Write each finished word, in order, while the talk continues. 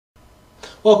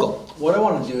Welcome. What I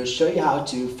want to do is show you how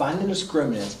to find the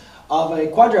discriminant of a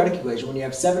quadratic equation when you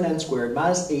have 7n squared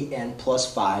minus 8n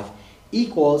plus 5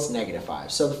 equals negative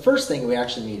 5. So the first thing we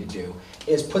actually need to do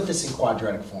is put this in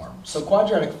quadratic form. So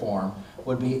quadratic form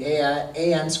would be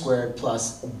an squared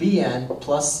plus bn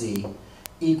plus c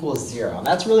equals 0. And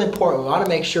that's really important. We want to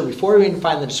make sure before we even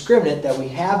find the discriminant that we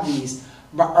have these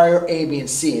are a, b, and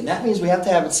c. And that means we have to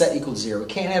have it set equal to 0. We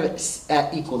can't have it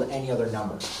set equal to any other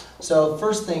number. So the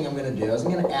first thing I'm going to do is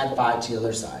I'm going to add 5 to the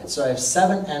other side. So I have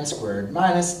 7n squared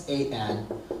minus 8n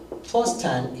plus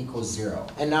 10 equals 0.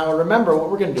 And now remember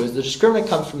what we're going to do is the discriminant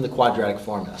comes from the quadratic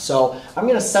formula. So I'm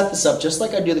going to set this up just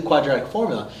like I do the quadratic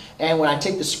formula. And when I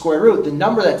take the square root, the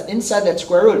number that's inside that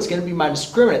square root is going to be my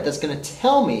discriminant that's going to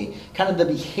tell me kind of the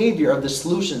behavior of the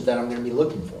solutions that I'm going to be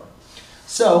looking for.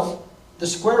 So the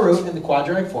square root in the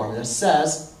quadratic formula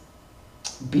says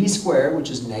b squared, which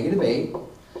is negative 8,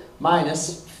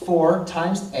 minus 4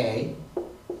 times a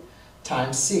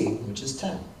times c, which is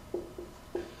 10.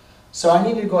 So I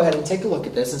need to go ahead and take a look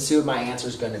at this and see what my answer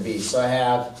is going to be. So I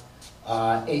have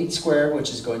 8 squared,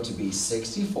 which is going to be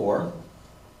 64,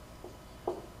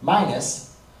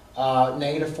 minus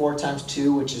negative 4 times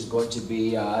 2, which is going to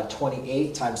be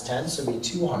 28 times 10, so it'll be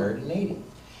 280.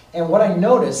 And what I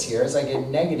notice here is I get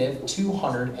negative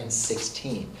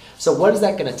 216. So what is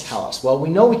that going to tell us? Well, we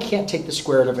know we can't take the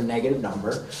square root of a negative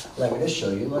number. Let me just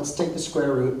show you. Let's take the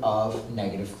square root of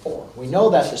negative 4. We know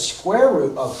that the square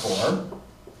root of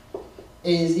 4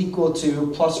 is equal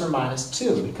to plus or minus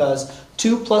 2 because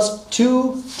 2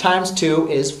 times 2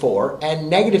 is 4 and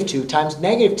negative 2 times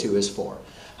negative 2 is 4.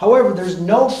 However, there's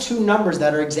no two numbers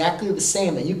that are exactly the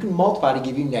same that you can multiply to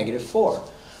give you negative 4.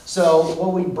 So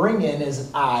what we bring in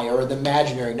is I, or the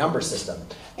imaginary number system.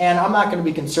 And I'm not going to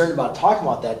be concerned about talking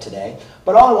about that today,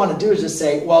 but all I want to do is just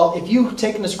say, well, if you've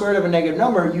taken the square root of a negative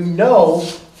number, you know,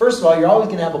 first of all, you're always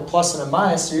going to have a plus and a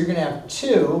minus, so you're going to have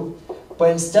 2,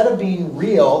 but instead of being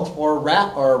real or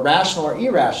rational or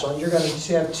irrational, you're going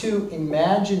to have 2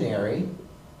 imaginary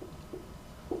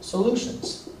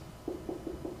solutions.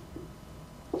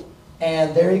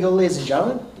 And there you go, ladies and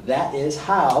gentlemen. That is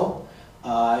how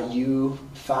you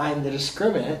find the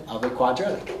discriminant of a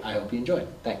quadratic. I hope you enjoyed.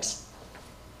 Thanks.